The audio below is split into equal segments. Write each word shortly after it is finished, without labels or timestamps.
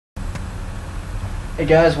Hey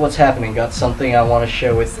guys, what's happening? Got something I want to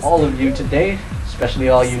share with all of you today, especially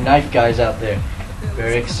all you knife guys out there.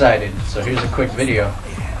 Very excited. So here's a quick video.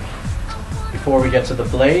 Before we get to the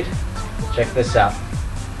blade, check this out.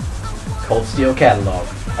 Cold Steel catalog.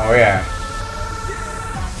 Oh yeah.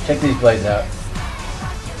 Check these blades out.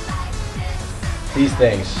 These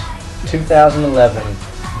things. 2011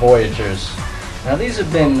 Voyagers. Now these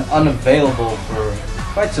have been unavailable for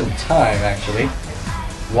quite some time actually.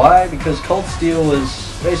 Why? Because Cold Steel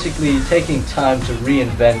was basically taking time to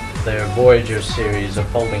reinvent their Voyager series of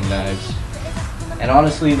folding knives. And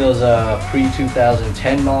honestly, those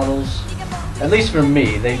pre-2010 models, at least for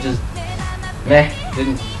me, they just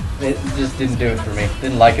didn't do it for me.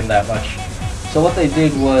 Didn't like them that much. So what they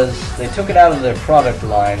did was they took it out of their product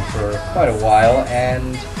line for quite a while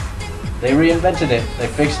and they reinvented it. They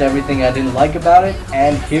fixed everything I didn't like about it,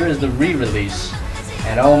 and here is the re-release.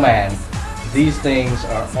 And oh man, these things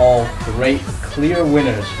are all great, clear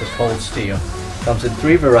winners for Cold Steel. Comes in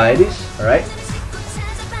 3 varieties, alright?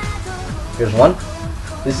 Here's one.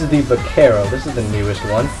 This is the Vaquero. This is the newest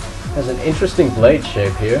one. Has an interesting blade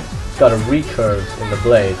shape here. It's got a recurve in the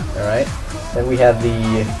blade, alright? Then we have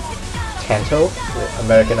the Tanto, the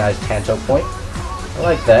Americanized Tanto point. I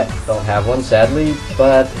like that. Don't have one, sadly,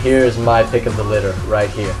 but here's my pick of the litter, right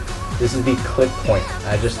here. This is the clip point.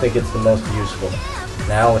 I just think it's the most useful.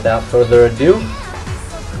 Now, without further ado,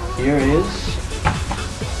 here is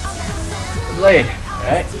the blade,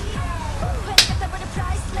 alright?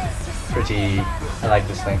 Pretty, I like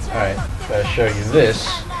this thing. Alright, gotta show you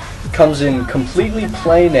this. Comes in completely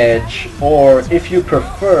plain edge, or if you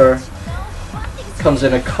prefer, comes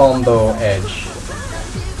in a combo edge.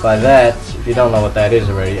 By that, if you don't know what that is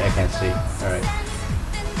already, I can't see. Alright.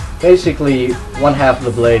 Basically, one half of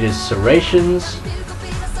the blade is serrations.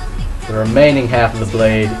 The remaining half of the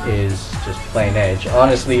blade is just plain edge.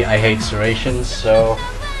 Honestly, I hate serrations, so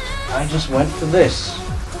I just went for this.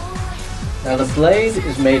 Now the blade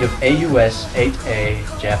is made of AUS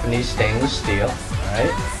 8A Japanese stainless steel.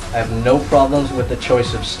 Alright? I have no problems with the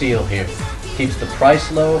choice of steel here. Keeps the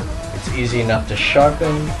price low, it's easy enough to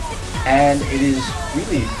sharpen, and it is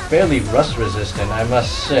really fairly rust resistant, I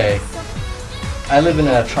must say. I live in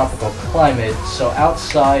a tropical climate, so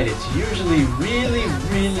outside it's usually really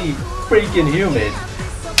freaking humid,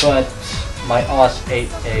 but my AUS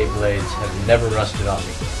 8A blades have never rusted on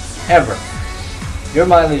me. Ever. Your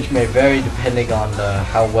mileage may vary depending on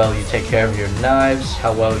how well you take care of your knives,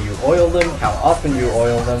 how well you oil them, how often you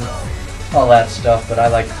oil them, all that stuff, but I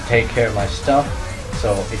like to take care of my stuff,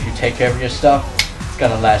 so if you take care of your stuff, it's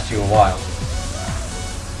gonna last you a while.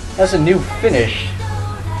 Has a new finish.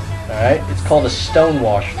 Alright, it's called a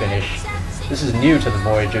stonewash finish. This is new to the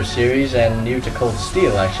Voyager series and new to Cold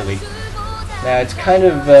Steel actually. Now it's kind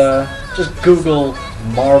of, just Google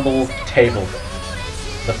marble table.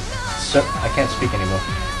 I can't speak anymore.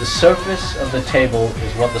 The surface of the table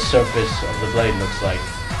is what the surface of the blade looks like.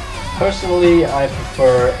 Personally, I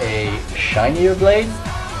prefer a shinier blade.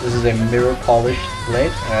 This is a mirror polished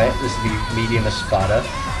blade. Alright, this is the medium Espada.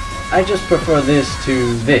 I just prefer this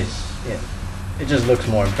to this. Yeah. It just looks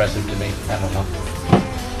more impressive to me. I don't know.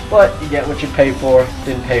 But you get what you pay for.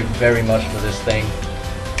 Didn't pay very much for this thing,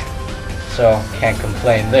 so can't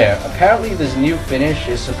complain there. Apparently this new finish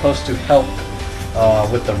is supposed to help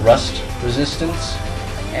with the rust resistance,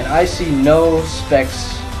 and I see no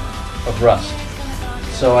specks of rust.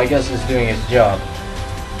 So I guess it's doing its job.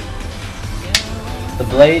 The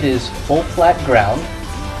blade is full flat ground.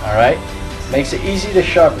 Alright? Makes it easy to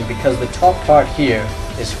sharpen because the top part here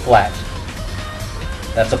is flat.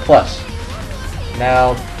 That's a plus.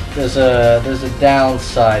 Now there's a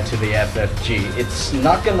downside to the FFG. It's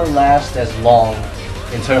not going to last as long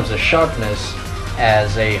in terms of sharpness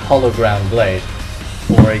as a hollow ground blade.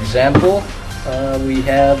 For example, we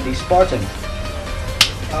have the Spartan.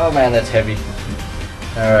 Oh man, that's heavy.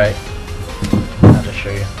 Alright, I'll just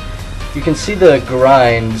show you. You can see the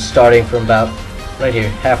grind starting from about right here,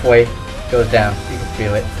 halfway, goes down. You can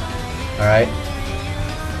feel it. Alright.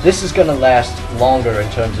 This is going to last longer in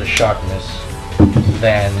terms of sharpness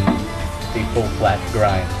than the full flat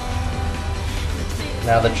grind.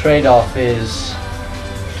 Now the trade-off is,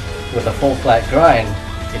 with a full flat grind,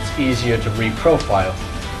 it's easier to reprofile.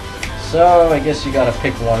 So I guess you gotta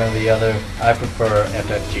pick one or the other. I prefer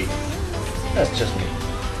FFG. That's just me.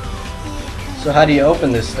 So how do you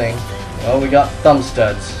open this thing? Well, we got thumb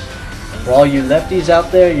studs. For all you lefties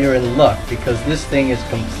out there, you're in luck because this thing is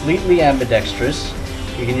completely ambidextrous.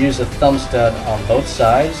 You can use a thumb stud on both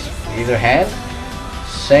sides, either hand.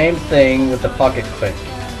 Same thing with the pocket clip.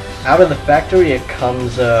 Out of the factory it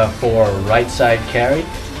comes for right side carry,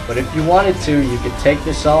 but if you wanted to, you could take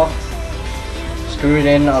this off, just screw it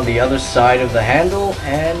in on the other side of the handle,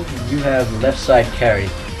 and you have left side carry.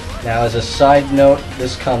 Now, as a side note,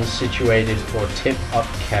 this comes situated for tip up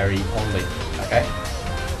carry only. Okay.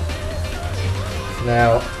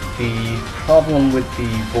 Now, the problem with the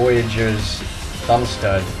Voyager's thumb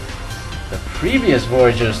stud, the previous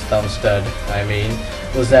Voyager's thumb stud, I mean,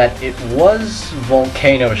 was that it was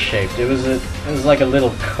volcano shaped. It was like a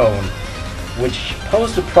little cone, which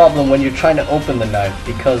posed a problem when you're trying to open the knife,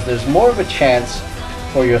 because there's more of a chance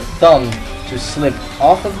for your thumb to slip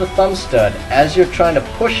off of the thumb stud as you're trying to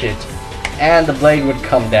push it, and the blade would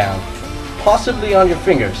come down, possibly on your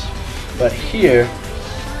fingers. But here,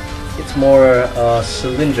 it's more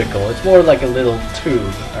cylindrical. It's more like a little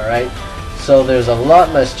tube, alright? So there's a lot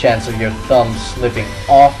less chance of your thumb slipping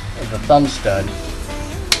off of the thumb stud,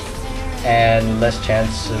 and less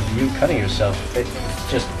chance of you cutting yourself.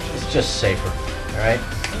 It's just safer, alright?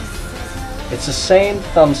 It's the same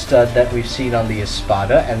thumb stud that we've seen on the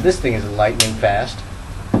Espada, and this thing is lightning fast.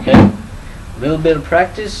 Okay? A little bit of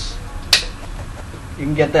practice, you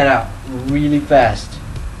can get that out really fast.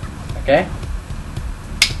 Okay?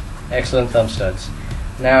 Excellent thumb studs.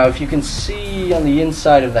 Now, if you can see on the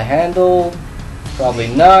inside of the handle,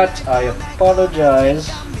 probably not, I apologize.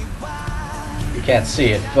 You can't see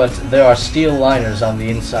it, but there are steel liners on the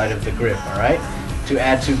inside of the grip, alright? To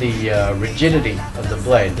add to the rigidity of the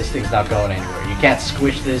blade. This thing's not going anywhere. You can't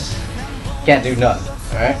squish this, you can't do nothing,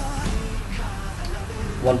 alright?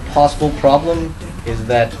 One possible problem is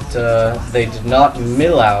that they did not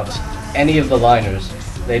mill out any of the liners.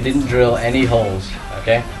 They didn't drill any holes,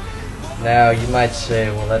 okay? Now, you might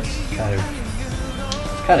say, well, that's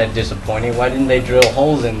kind of disappointing. Why didn't they drill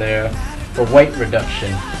holes in there for weight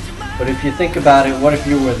reduction? But if you think about it, what if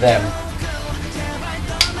you were them?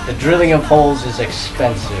 The drilling of holes is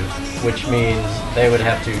expensive, which means they would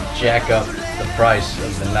have to jack up the price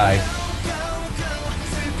of the knife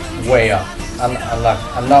way up.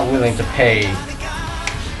 I'm not willing to pay,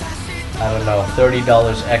 I don't know,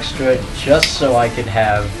 $30 extra just so I could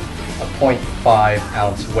have a 0.5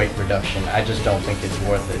 ounce weight reduction. I just don't think it's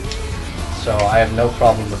worth it. So I have no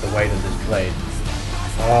problem with the weight of this blade.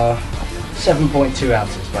 7.2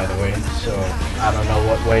 ounces, by the way. So I don't know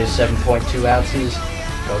what weighs 7.2 ounces.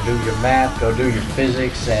 Go do your math, go do your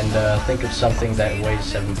physics, and think of something that weighs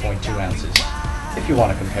 7.2 ounces if you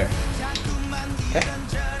want to compare. Okay?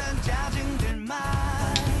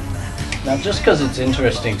 Now, just because it's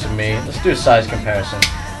interesting to me, let's do a size comparison.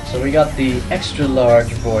 So we got the extra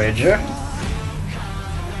large Voyager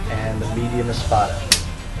and the medium Espada.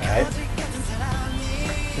 Alright?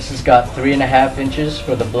 This has got 3.5 inches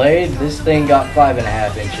for the blade. This thing got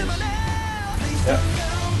 5.5 inches. Yep,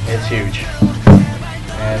 it's huge.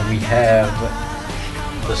 And we have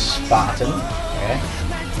the Spartan. Okay?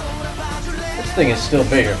 This thing is still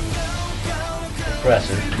bigger.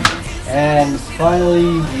 Impressive. And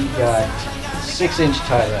finally, we got 6-inch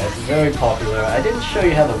tie rod, very popular. I didn't show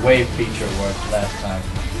you how the wave feature worked last time.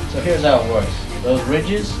 So here's how it works. Those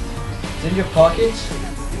ridges, it's in your pockets,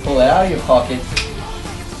 you pull it out of your pocket,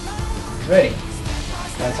 it's ready.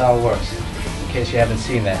 That's how it works. In case you haven't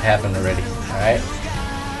seen that happen already. Alright?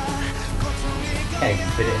 Can't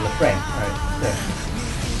even fit it in the frame. Alright, there.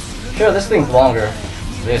 Sure, this thing's longer,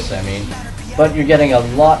 I mean, but you're getting a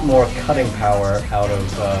lot more cutting power out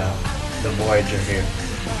of the Voyager here.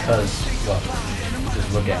 Because, well,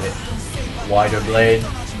 just look at it. Wider blade,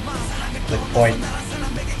 click point.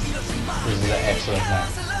 This is an excellent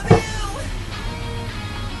knife.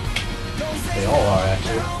 They all are,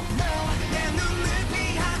 actually.